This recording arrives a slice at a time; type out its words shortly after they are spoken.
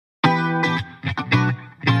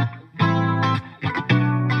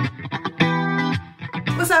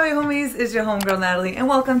Hi homies, it's your homegirl Natalie and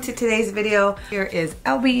welcome to today's video. Here is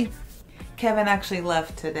Albie. Kevin actually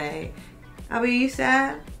left today. Albie, are you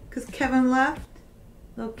sad? Cause Kevin left?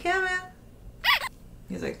 Little Kevin?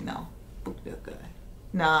 He's like, no, good guy.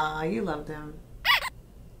 Nah, you loved him.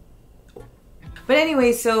 But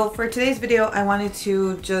anyway, so for today's video, I wanted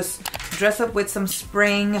to just dress up with some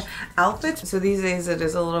spring outfits. So these days it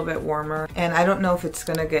is a little bit warmer and I don't know if it's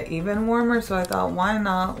gonna get even warmer. So I thought, why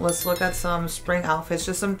not? Let's look at some spring outfits,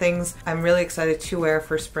 just some things I'm really excited to wear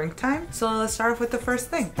for springtime. So let's start off with the first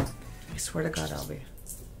thing. I swear to God, Albie.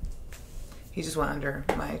 He just went under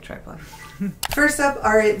my tripod. First up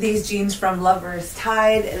are these jeans from Lovers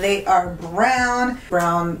Tide. They are brown.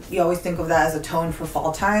 Brown, you always think of that as a tone for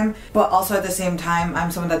fall time, but also at the same time, I'm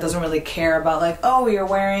someone that doesn't really care about like, oh, you're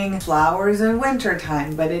wearing flowers in winter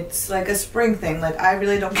time, but it's like a spring thing. Like, I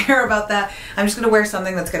really don't care about that. I'm just gonna wear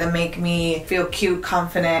something that's gonna make me feel cute,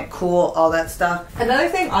 confident, cool, all that stuff. Another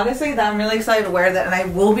thing, honestly, that I'm really excited to wear that, and I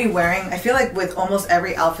will be wearing, I feel like with almost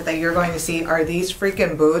every outfit that you're going to see, are these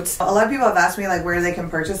freaking boots. A lot of people have asked me like where they can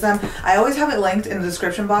purchase them. I always have it linked in the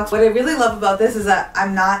description box. What I really love about this is that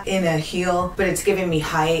I'm not in a heel, but it's giving me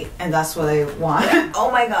height, and that's what I want. Oh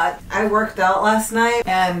my God. I worked out last night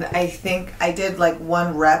and I think I did like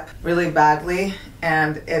one rep really badly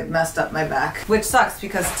and it messed up my back, which sucks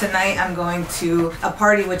because tonight I'm going to a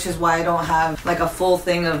party, which is why I don't have like a full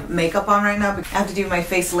thing of makeup on right now. I have to do my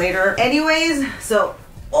face later anyways, so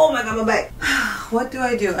oh my God, my back. What do?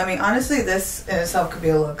 I mean, honestly, this in itself could be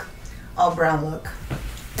a look. All brown look.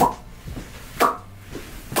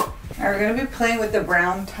 Alright, we're gonna be playing with the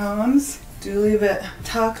brown tones. Do leave it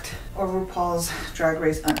tucked or RuPaul's Drag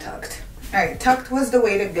Race untucked. Alright, tucked was the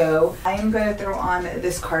way to go. I am going to throw on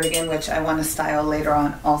this cardigan, which I want to style later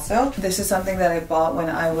on also. This is something that I bought when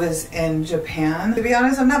I was in Japan. To be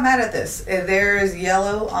honest, I'm not mad at this. There's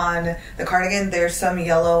yellow on the cardigan. There's some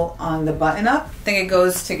yellow on the button-up. I think it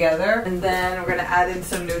goes together. And then we're going to add in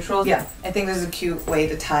some neutrals. Yeah, I think this is a cute way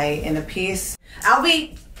to tie in a piece.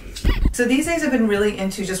 Albie! So these days I've been really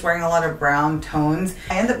into just wearing a lot of brown tones.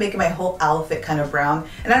 I end up making my whole outfit kind of brown.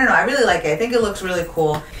 And I don't know, I really like it. I think it looks really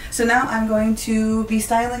cool. So now I'm going to be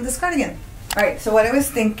styling this cardigan. Alright, so what I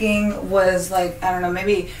was thinking was like, I don't know,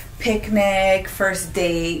 maybe picnic, first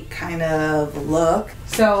date kind of look.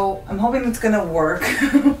 So I'm hoping it's gonna work.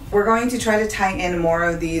 We're going to try to tie in more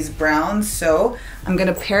of these browns. So I'm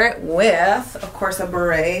gonna pair it with, of course, a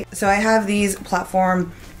beret. So I have these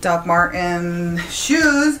platform Doc Marten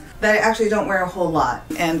shoes that I actually don't wear a whole lot,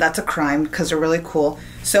 and that's a crime because they're really cool.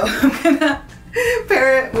 So I'm gonna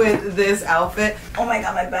pair it with this outfit. Oh my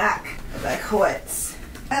God, my back hurts.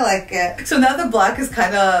 I like it. So now the black is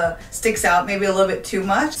kind of sticks out maybe a little bit too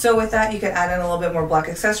much. So with that, you can add in a little bit more black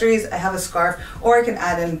accessories. I have a scarf, or I can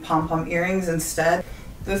add in pom-pom earrings instead.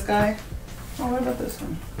 This guy. Oh, what about this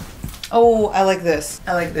one? Oh, I like this.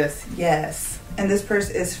 I like this. Yes. And this purse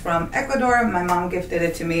is from Ecuador. My mom gifted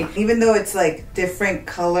it to me. Even though it's like different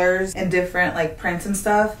colors and different like prints and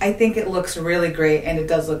stuff, I think it looks really great and it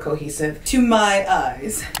does look cohesive to my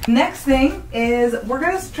eyes. Next thing is we're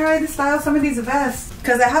gonna try to style some of these vests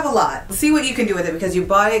because I have a lot. See what you can do with it because you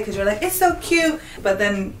bought it because you're like, it's so cute. But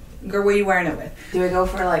then, girl, what are you wearing it with? Do I go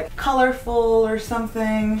for like colorful or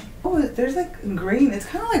something? Oh, there's like green. It's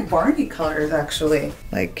kind of like Barney colors actually.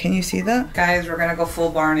 Like, can you see that? Guys, we're gonna go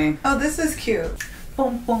full Barney. Oh, this is cute.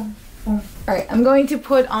 Boom, boom, boom. All right, I'm going to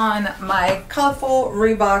put on my colorful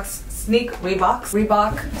Reebok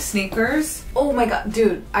sneakers. Oh my God,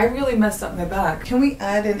 dude, I really messed up my back. Can we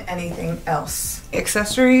add in anything else?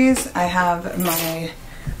 Accessories, I have my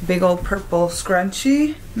big old purple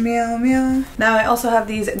scrunchie. Meow, meow. Now I also have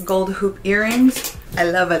these gold hoop earrings. I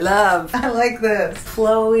love. I like this.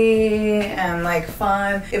 Flowy and like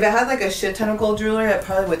fun. If it had like a shit ton of gold jewelry, I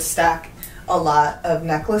probably would stack a lot of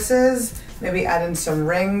necklaces. Maybe add in some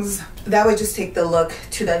rings. That would just take the look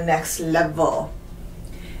to the next level.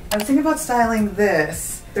 I was thinking about styling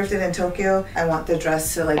this. Thrifted in Tokyo. I want the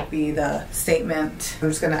dress to like be the statement. I'm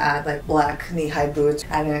just gonna add like black knee-high boots,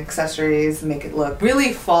 add in accessories, make it look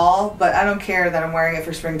really fall, but I don't care that I'm wearing it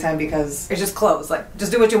for springtime because it's just clothes. Like,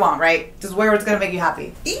 just do what you want, right? Just wear what's gonna make you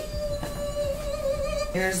happy.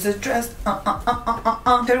 Here's the dress.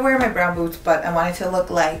 I'm gonna wear my brown boots, but I want it to look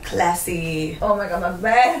like classy. Oh my God, my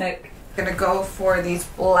back. Gonna go for these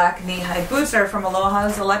black knee-high boots. They're from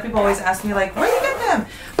Alohas. A lot of people always ask me like, where do you get them?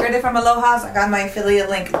 Where they from Alohas? I got my affiliate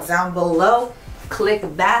link down below. Click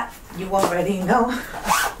that. You already know.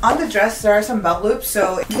 On the dress, there are some belt loops.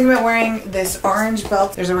 So I'm thinking about wearing this orange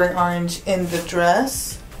belt. There's a red orange in the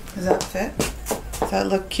dress. Does that fit? Does that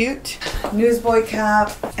look cute? Newsboy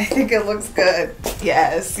cap. I think it looks good.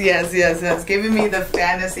 Yes. Giving me the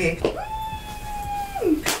fantasy.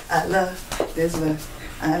 I love this look.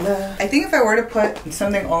 I think if I were to put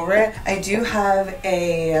something over it, I do have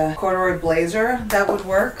a corduroy blazer that would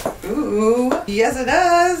work. Ooh, yes it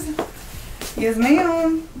does. Yes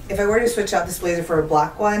ma'am. If I were to switch out this blazer for a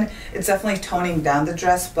black one, it's definitely toning down the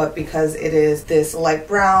dress, but because it is this light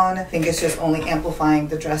brown, I think it's just only amplifying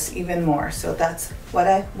the dress even more. So that's what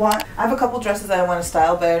I want. I have a couple dresses that I want to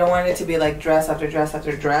style, but I don't want it to be like dress after dress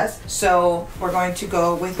after dress. So we're going to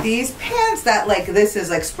go with these pants that like, this is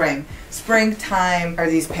like springtime are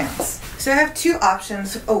these pants. So I have two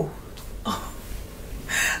options. Oh.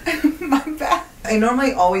 My bad. I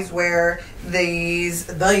normally always wear these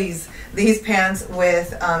pants with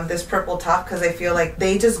this purple top because I feel like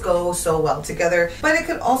they just go so well together. But I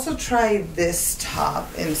could also try this top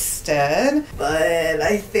instead. But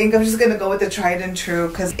I think I'm just gonna go with the tried and true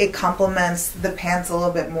because it complements the pants a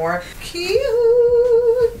little bit more. Cute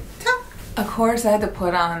top. Of course I had to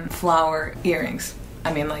put on flower earrings.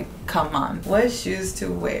 I mean, like, come on. What shoes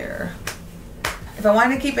to wear? If I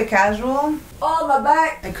wanted to keep it casual, oh my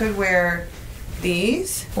back, I could wear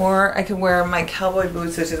these, or I could wear my cowboy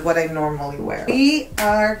boots, which is what I normally wear. We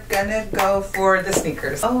are gonna go for the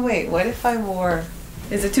sneakers. Oh wait, what if I wore,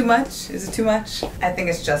 is it too much? Is it too much? I think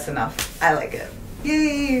it's just enough. I like it.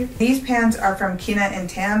 Yay! These pants are from Kina and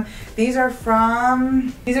Tam. These are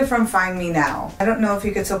from Find Me Now. I don't know if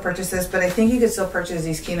you could still purchase this, but I think you could still purchase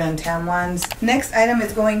these Kina and Tam ones. Next item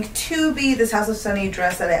is going to be this House of Sunny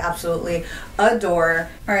dress that I absolutely adore.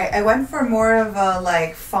 All right, I went for more of a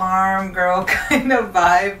like farm girl kind of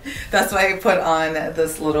vibe. That's why I put on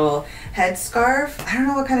this little headscarf. I don't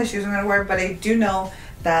know what kind of shoes I'm gonna wear, but I do know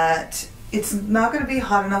that it's not gonna be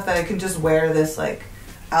hot enough that I can just wear this like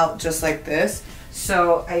out just like this.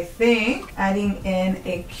 So I think adding in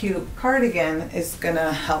a cute cardigan is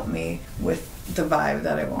gonna help me with the vibe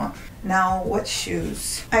that I want. Now, what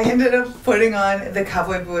shoes? I ended up putting on the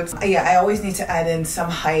cowboy boots. Yeah, I always need to add in some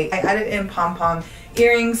height. I added in pom-pom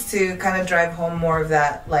earrings to kind of drive home more of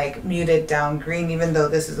that like muted down green, even though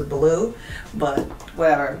this is a blue, but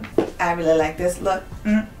whatever. I really like this look.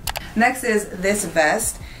 Next is this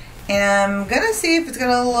vest. And I'm gonna see if it's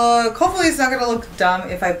gonna look, hopefully it's not gonna look dumb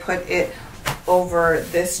if I put it over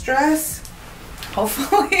this dress.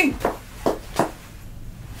 Hopefully.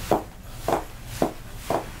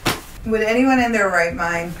 Would anyone in their right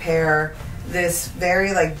mind pair this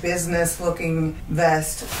very like business looking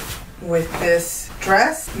vest with this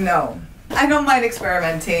dress? No. I don't mind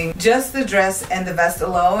experimenting. Just the dress and the vest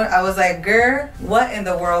alone, I was like, girl, what in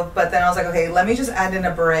the world? But then I was like, okay, let me just add in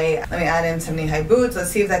a beret. Let me add in some knee-high boots. Let's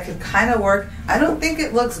see if that could kind of work. I don't think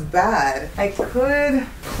it looks bad. I could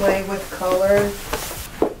play with colors.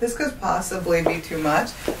 This could possibly be too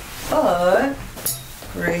much, but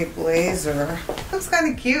gray blazer. Looks kind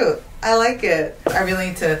of cute. I like it. I really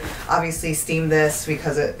need to obviously steam this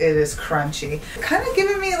because it is crunchy. Kind of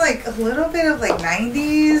giving me like a little bit of like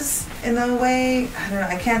 90s in a way. I don't know.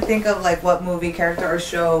 I can't think of like what movie character or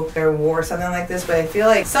show or wore something like this, but I feel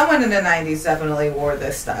like someone in the 90s definitely wore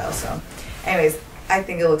this style. So anyways, I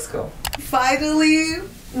think it looks cool. Finally,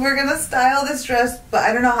 we're gonna style this dress, but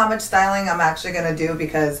I don't know how much styling I'm actually gonna do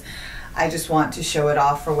because I just want to show it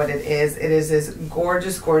off for what it is. It is this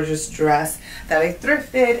gorgeous, gorgeous dress that I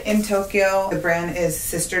thrifted in Tokyo. The brand is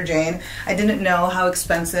Sister Jane. I didn't know how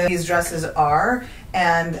expensive these dresses are,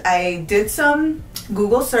 and I did some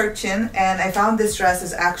Google searching, and I found this dress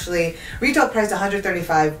is actually retail priced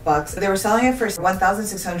 135 bucks. They were selling it for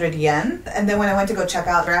 1,600 yen, and then when I went to go check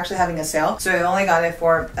out, they're actually having a sale, so I only got it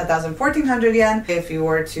for 1,400 yen. If you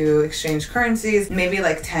were to exchange currencies, maybe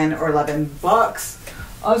like 10 or 11 bucks.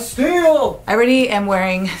 A steal! I already am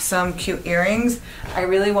wearing some cute earrings. I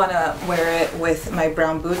really want to wear it with my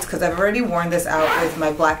brown boots because I've already worn this out with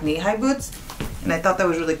my black knee-high boots, and I thought that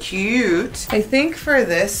was really cute. I think for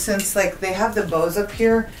this, since like they have the bows up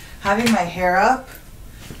here, having my hair up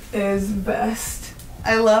is best.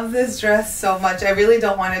 I love this dress so much. I really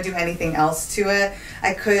don't want to do anything else to it.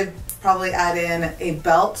 I could probably add in a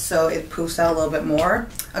belt so it poofs out a little bit more.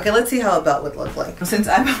 Okay, let's see how a belt would look like. Since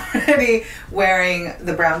I'm already wearing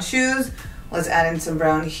the brown shoes, let's add in some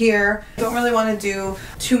brown here. Don't really want to do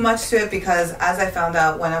too much to it because as I found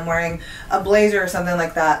out when I'm wearing a blazer or something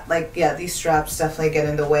like that, like yeah, these straps definitely get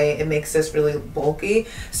in the way. It makes this really bulky.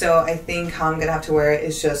 So I think how I'm gonna have to wear it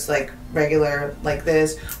is just like regular like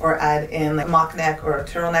this, or add in like mock neck or a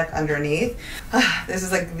turtleneck underneath. This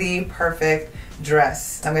is like the perfect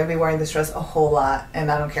dress. I'm gonna be wearing this dress a whole lot,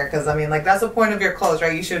 and I don't care because I mean like that's the point of your clothes,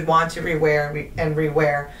 right? You should want to rewear and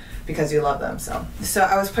rewear because you love them. So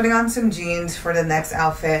I was putting on some jeans for the next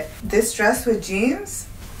outfit. This dress with jeans,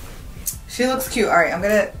 she looks cute. All right, I'm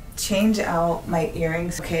gonna change out my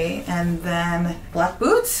earrings, okay, and then black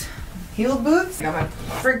boots, heeled boots. Got my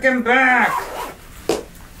freaking back.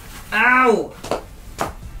 Ow!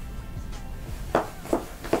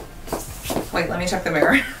 Wait, let me check the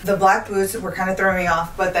mirror. The black boots were kind of throwing me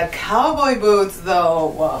off, but the cowboy boots though,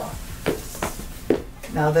 whoa.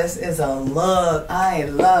 Now this is a look. I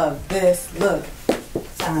love this look.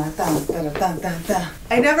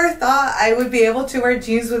 I never thought I would be able to wear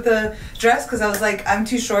jeans with a dress because I was like, I'm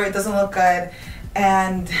too short, it doesn't look good.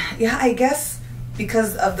 And yeah, I guess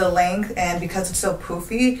because of the length and because it's so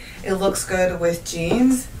poofy, it looks good with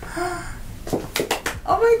jeans.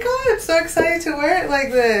 Oh my god, I'm so excited to wear it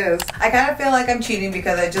like this. I kind of feel like I'm cheating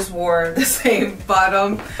because I just wore the same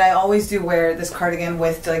bottom. I always do wear this cardigan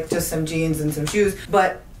with like just some jeans and some shoes,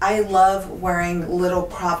 but I love wearing little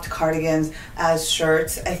cropped cardigans as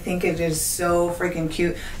shirts. I think it is so freaking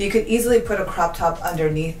cute. You could easily put a crop top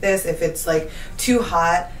underneath this. If it's like too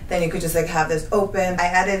hot, then you could just like have this open. I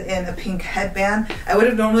added in a pink headband. I would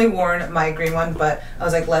have normally worn my green one, but I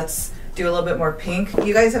was like, let's do a little bit more pink.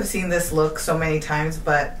 You guys have seen this look so many times,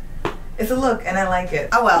 but it's a look and I like it.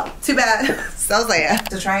 Oh well, too bad. So yeah.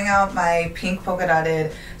 So trying out my pink polka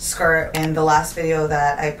dotted skirt in the last video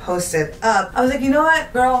that I posted up, I was like, you know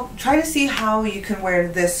what, girl, try to see how you can wear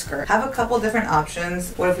this skirt. Have a couple different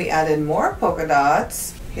options. What if we added more polka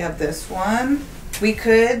dots? You have this one. We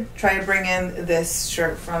could try to bring in this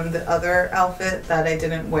shirt from the other outfit that I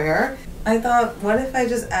didn't wear. I thought, what if I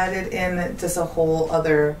just added in just a whole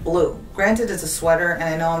other blue? Granted, it's a sweater, and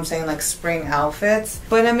I know I'm saying like spring outfits,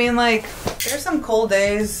 but I mean like, there's some cold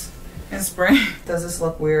days in spring. Does this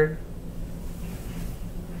look weird?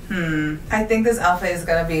 I think this outfit is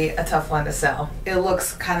gonna be a tough one to sell. It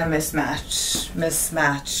looks kind of mismatched.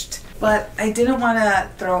 But I didn't want to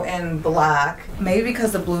throw in black. Maybe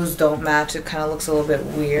because the blues don't match, it kind of looks a little bit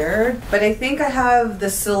weird. But I think I have the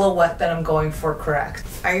silhouette that I'm going for correct.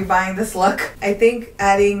 Are you buying this look? I think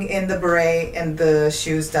adding in the beret and the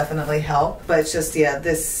shoes definitely help. But it's just, yeah,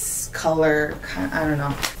 this color, I don't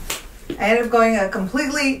know. I ended up going a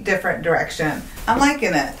completely different direction. I'm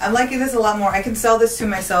liking it. I'm liking this a lot more. I can sell this to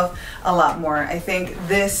myself a lot more. I think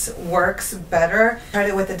this works better. Tried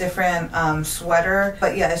it with a different sweater,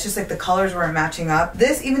 but yeah, it's just like the colors weren't matching up.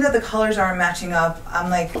 This, even though the colors aren't matching up, I'm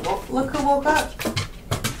like, oh, look who woke up.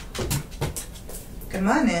 Good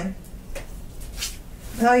morning.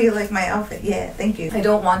 Oh, you like my outfit? Yeah, thank you. I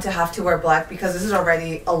don't want to have to wear black because this is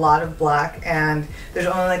already a lot of black and there's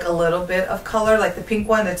only like a little bit of color. Like the pink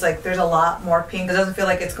one, it's like there's a lot more pink. It doesn't feel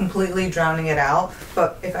like it's completely drowning it out.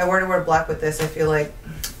 But if I were to wear black with this, I feel like,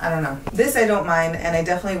 I don't know. This I don't mind, and I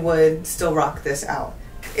definitely would still rock this out.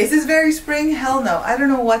 Is this very spring? Hell no. I don't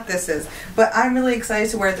know what this is, but I'm really excited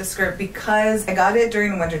to wear this skirt because I got it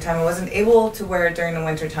during the winter time. I wasn't able to wear it during the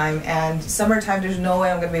winter time, and summertime, there's no way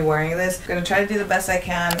I'm going to be wearing this. I'm going to try to do the best I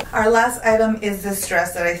can. Our last item is this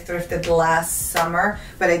dress that I thrifted last summer,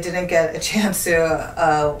 but I didn't get a chance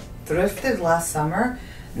to thrifted last summer.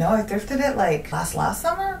 No, I thrifted it like last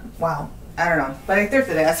summer? Wow. I don't know, but I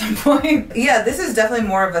thrifted it at some point. Yeah, this is definitely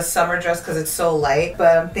more of a summer dress because it's so light,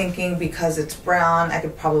 but I'm thinking because it's brown, I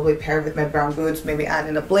could probably pair it with my brown boots, maybe add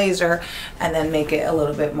in a blazer, and then make it a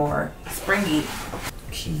little bit more springy.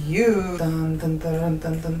 Cute. Dun, dun, dun,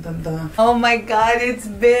 dun, dun, dun, dun. Oh my god, it's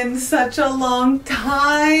been such a long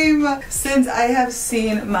time since I have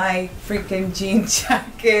seen my freaking jean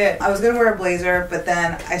jacket. I was gonna wear a blazer, but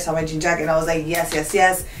then I saw my jean jacket and I was like, yes, yes,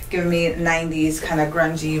 yes, giving me 90s kind of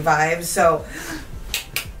grungy vibes. So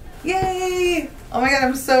yay! Oh my god,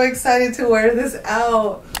 I'm so excited to wear this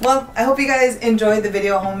out. Well, I hope you guys enjoyed the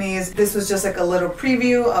video, homies. This was just like a little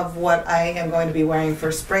preview of what I am going to be wearing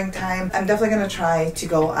for springtime. I'm definitely gonna try to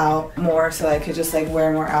go out more so I could just like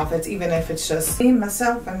wear more outfits, even if it's just me,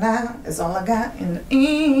 myself, and I is all I got in the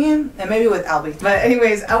end. And maybe with Albie. But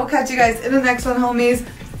anyways, I will catch you guys in the next one, homies.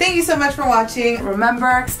 Thank you so much for watching.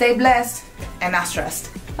 Remember, stay blessed and not stressed.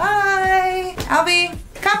 Bye! Albie,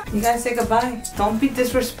 come! You guys say goodbye. Don't be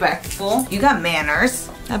disrespectful. You got manners.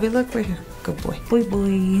 Albie, look right here. Good boy. Boy,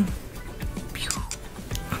 boy.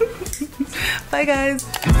 Bye, guys.